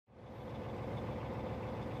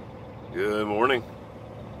Good morning.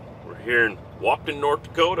 We're here in Wapton, North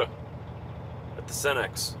Dakota at the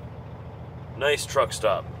Cenex. Nice truck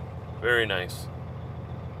stop. Very nice.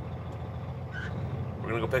 We're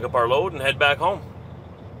gonna go pick up our load and head back home.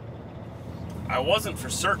 I wasn't for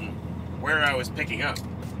certain where I was picking up.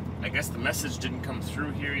 I guess the message didn't come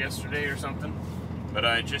through here yesterday or something, but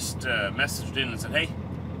I just messaged in and said, hey,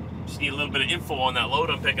 just need a little bit of info on that load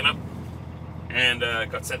I'm picking up, and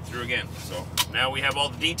got sent through again. So now we have all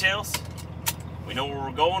the details. We know where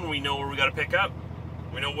we're going. We know where we got to pick up.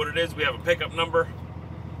 We know what it is. We have a pickup number.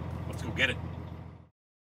 Let's go get it.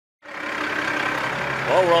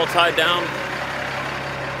 Well, we're all tied down.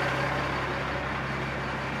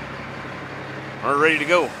 We're ready to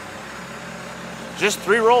go. Just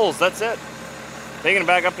 3 rolls, that's it. Taking it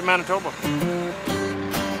back up to Manitoba.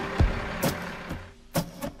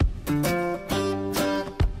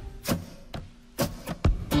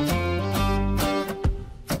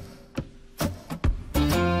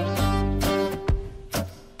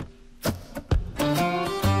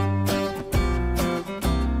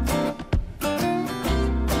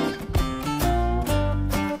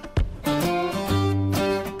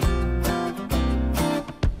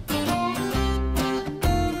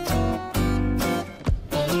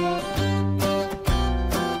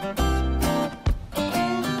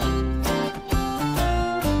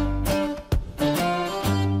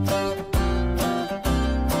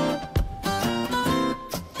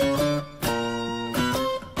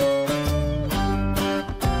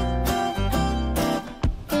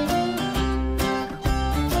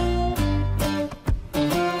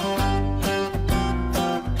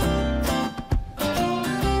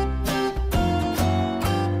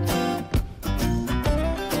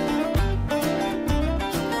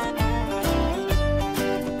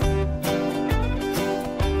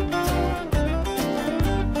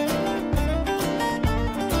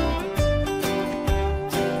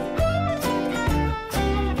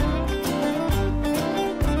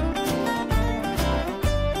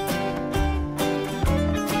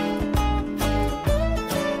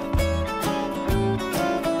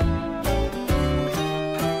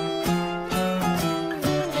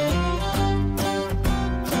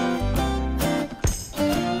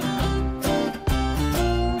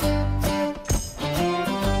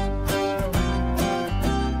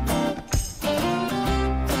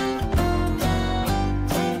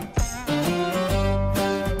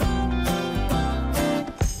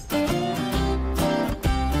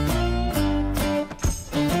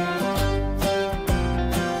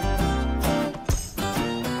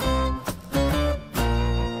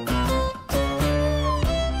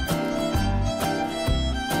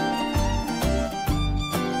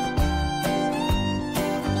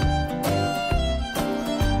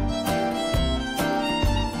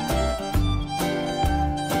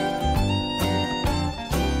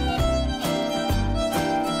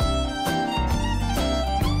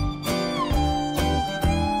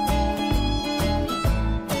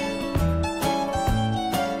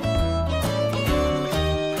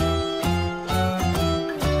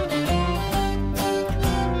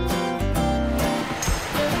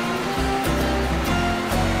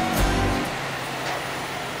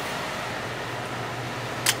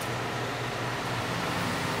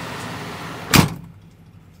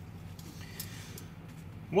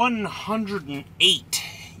 $108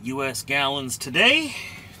 US gallons today.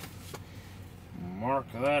 Mark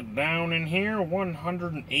that down in here.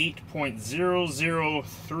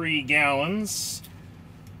 108.003 gallons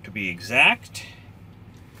to be exact.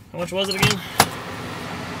 How much was it again?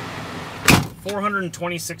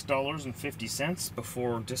 $426.50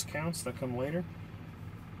 before discounts that come later.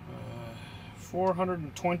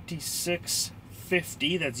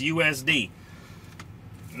 $426.50, that's USD.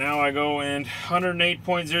 Now I go in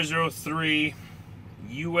 108.003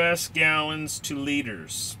 US gallons to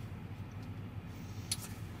liters.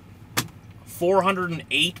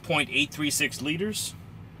 408.836 liters.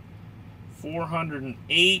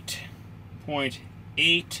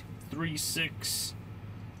 408.836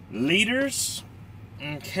 liters.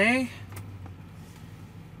 Okay.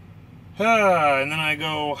 And then I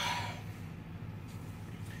go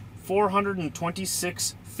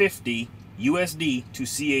 426.50 USD to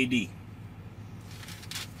CAD.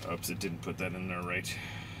 Oops, it didn't put that in there right.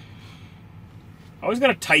 I always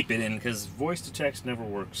gotta type it in because voice to text never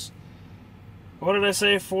works. What did I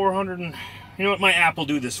say? 400 and... You know what? My app will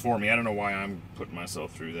do this for me. I don't know why I'm putting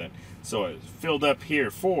myself through that. So I filled up here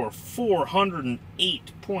for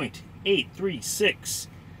 408.836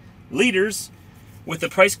 liters with the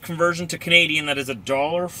price conversion to Canadian. That is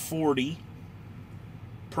 $1.40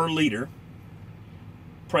 per liter.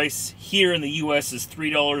 price here in the US is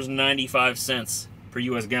 $3.95 per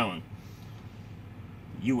US gallon.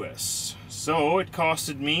 US. So it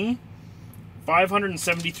costed me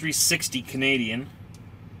 $573.60 Canadian.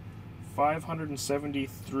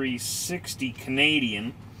 $573.60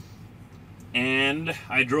 Canadian. And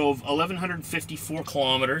I drove 1,154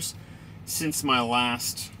 kilometers since my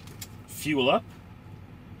last fuel up,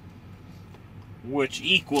 which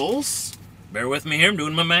equals, bear with me here, I'm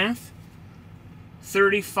doing my math,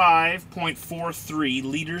 35.43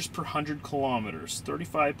 liters per 100 kilometers.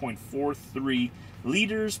 35.43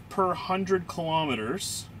 liters per 100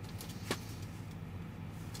 kilometers.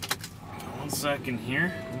 One second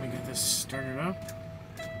here, let me get this started up.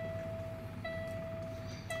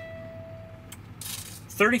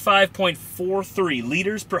 35.43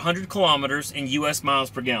 liters per 100 kilometers in US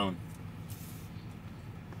miles per gallon.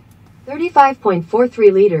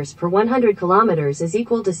 35.43 liters per 100 kilometers is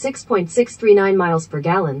equal to 6.639 miles per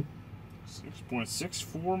gallon.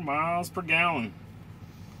 6.64 miles per gallon.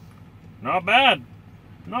 Not bad.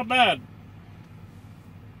 Not bad.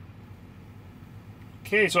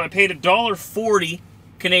 Okay, so I paid $1.40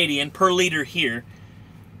 Canadian per liter here.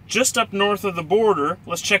 Just up north of the border,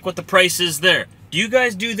 let's check what the price is there. Do you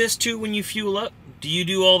guys do this too when you fuel up? Do you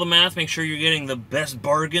do all the math, make sure you're getting the best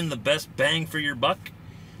bargain, the best bang for your buck?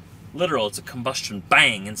 Literal, it's a combustion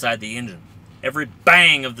bang inside the engine. Every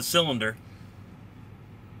bang of the cylinder,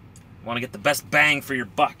 you want to get the best bang for your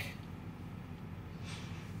buck.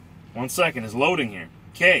 1 second, is loading here.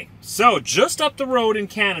 Okay, so just up the road in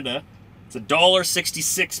Canada, it's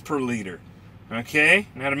 $1.66 per liter. Okay,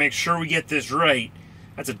 now to make sure we get this right,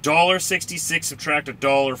 that's $1.66 subtract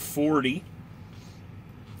 $1.40.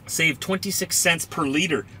 Save 26 cents per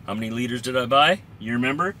liter. How many liters did I buy? You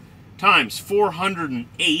remember? Times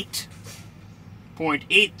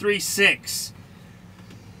 408.836.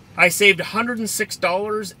 I saved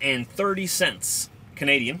 $106.30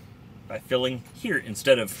 Canadian by filling here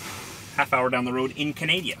instead of half hour down the road in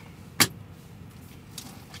Canada.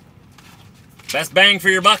 Best bang for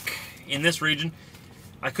your buck in this region.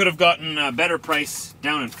 I could have gotten a better price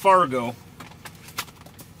down in Fargo,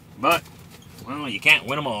 but, well, you can't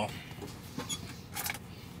win them all.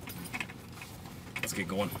 Let's get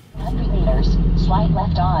going. 100 meters, slide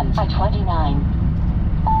left on I-29.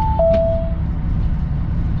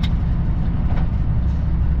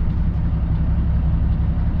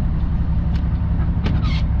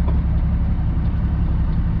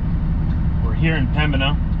 We're here in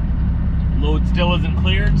Pembina. Load still isn't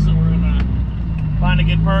cleared, so we're gonna find a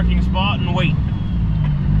good parking spot and wait.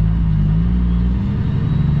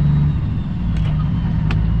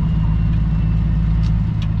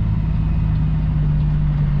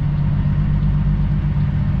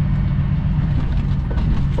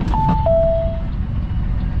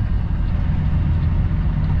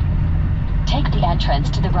 Take the entrance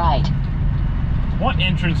to the right. What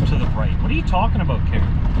entrance to the right? What are you talking about, Karen?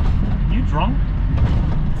 Are you drunk?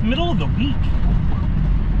 It's the middle of the week.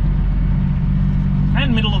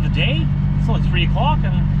 And middle of the day. It's only 3 o'clock. I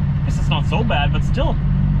mean, I guess it's not so bad, but still,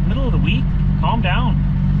 middle of the week. Calm down.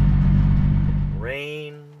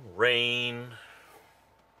 Rain, rain,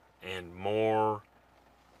 and more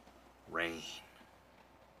rain.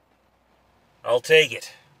 I'll take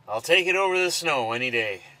it. I'll take it over the snow any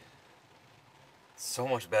day. It's so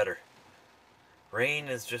much better. Rain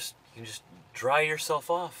is just, you can just dry yourself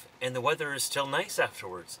off, and the weather is still nice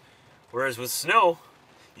afterwards. Whereas with snow,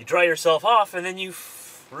 you dry yourself off and then you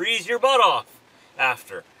freeze your butt off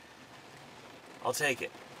after. I'll take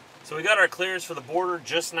it. So we got our clearance for the border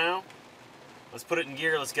just now. Let's put it in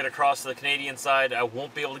gear. Let's get across to the Canadian side. I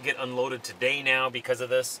won't be able to get unloaded today now because of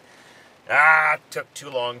this. It took too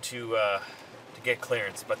long to get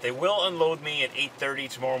clearance, but they will unload me at 8:30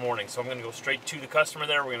 tomorrow morning. So I'm going to go straight to the customer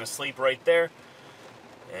there. We're going to sleep right there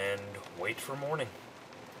and wait for morning.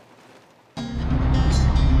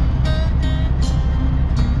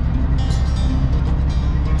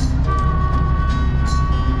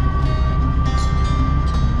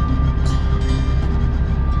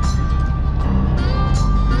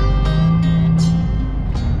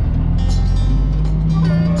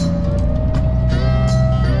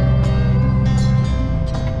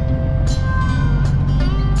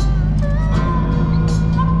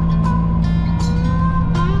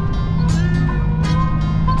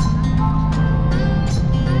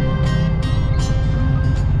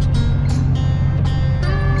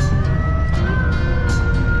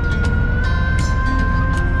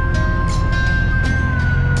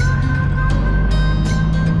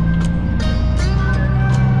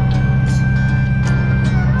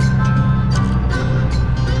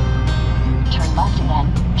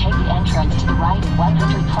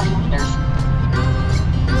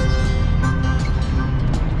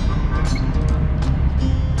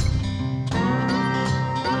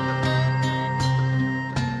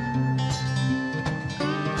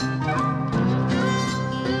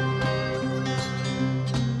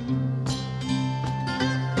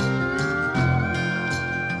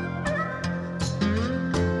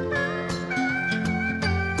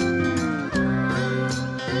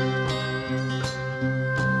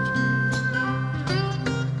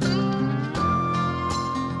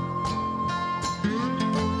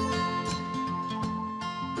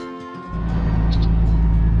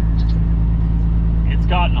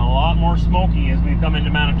 more smoky as we come into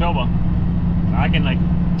Manitoba. I can like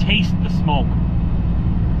taste the smoke.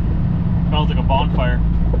 Smells like a bonfire.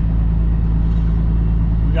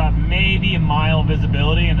 We got maybe a mile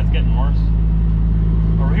visibility and it's getting worse.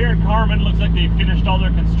 Over here in Carmen, looks like they finished all their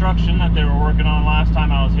construction that they were working on last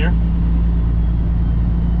time I was here.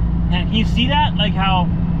 And can you see that? Like how,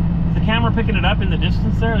 is the camera picking it up in the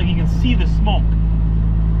distance there? Like you can see the smoke.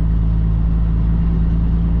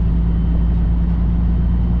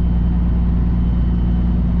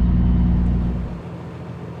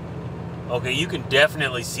 Okay, you can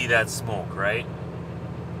definitely see that smoke, right?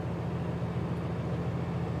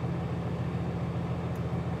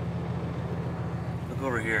 Look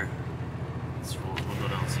over here. We'll go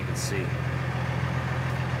down so you can see.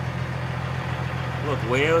 Look,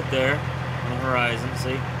 way out there on the horizon,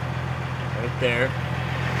 see? Right there.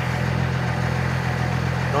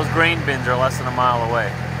 Those grain bins are less than a mile away.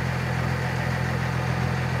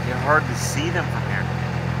 You can hardly see them from here.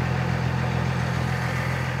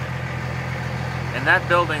 And that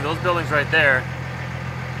building, those buildings right there,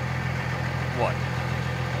 what?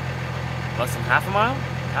 Less than half a mile?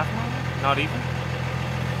 Half a mile? Not even?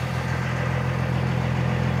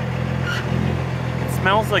 It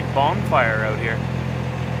smells like bonfire out here.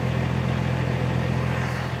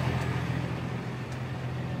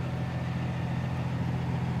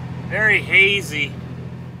 Very hazy.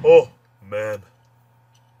 Oh, man.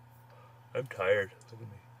 I'm tired. Look at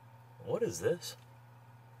me. What is this?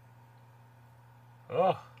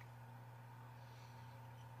 Oh.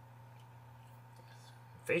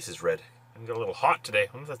 Face is red. I'm getting a little hot today.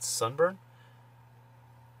 I wonder if that's sunburn?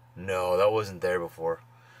 No, that wasn't there before.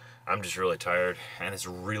 I'm just really tired and it's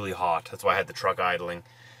really hot. That's why I had the truck idling.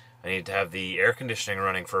 I need to have the air conditioning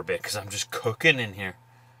running for a bit because I'm just cooking in here.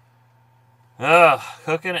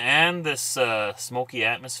 Cooking and this smoky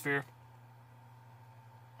atmosphere.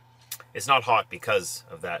 It's not hot because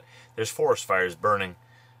of that. There's forest fires burning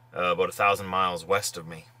about 1,000 miles west of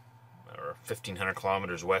me, or 1,500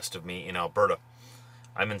 kilometers west of me in Alberta.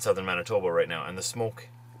 I'm in southern Manitoba right now, and the smoke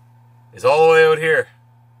is all the way out here.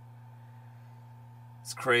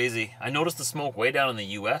 It's crazy. I noticed the smoke way down in the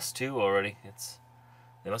US too already.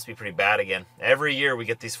 They must be pretty bad again. Every year we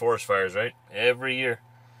get these forest fires, right? Every year.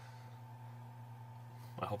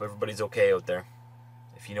 I hope everybody's okay out there.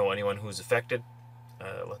 If you know anyone who's affected,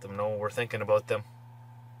 let them know we're thinking about them.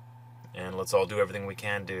 And let's all do everything we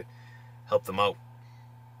can to help them out.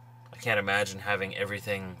 I can't imagine having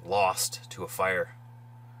everything lost to a fire.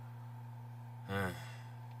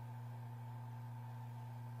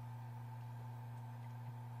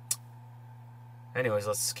 Anyways,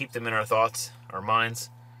 let's keep them in our thoughts, our minds.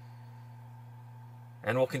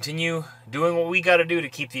 And we'll continue doing what we got to do to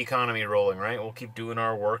keep the economy rolling, right? We'll keep doing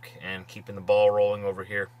our work and keeping the ball rolling over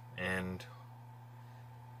here. And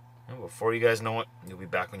before you guys know it, you'll be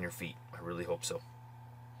back on your feet. I really hope so.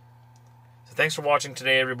 So thanks for watching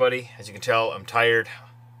today, everybody. As you can tell, I'm tired.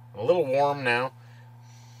 I'm a little warm now.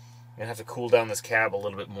 I'm going to have to cool down this cab a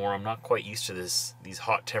little bit more. I'm not quite used to these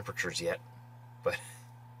hot temperatures yet. But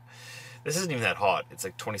this isn't even that hot. It's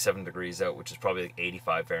like 27 degrees out, which is probably like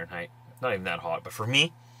 85 Fahrenheit. It's not even that hot. But for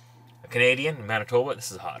me, a Canadian in Manitoba,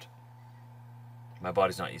 this is hot. My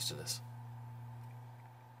body's not used to this.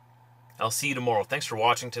 I'll see you tomorrow. Thanks for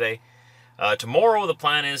watching today. Tomorrow the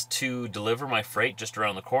plan is to deliver my freight just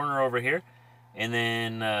around the corner over here. And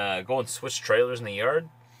then go and switch trailers in the yard.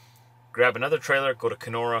 Grab another trailer, go to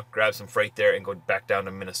Kenora, grab some freight there, and go back down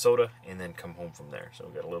to Minnesota, and then come home from there. So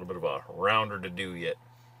we've got a little bit of a rounder to do yet.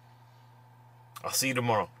 I'll see you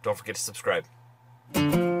tomorrow. Don't forget to subscribe.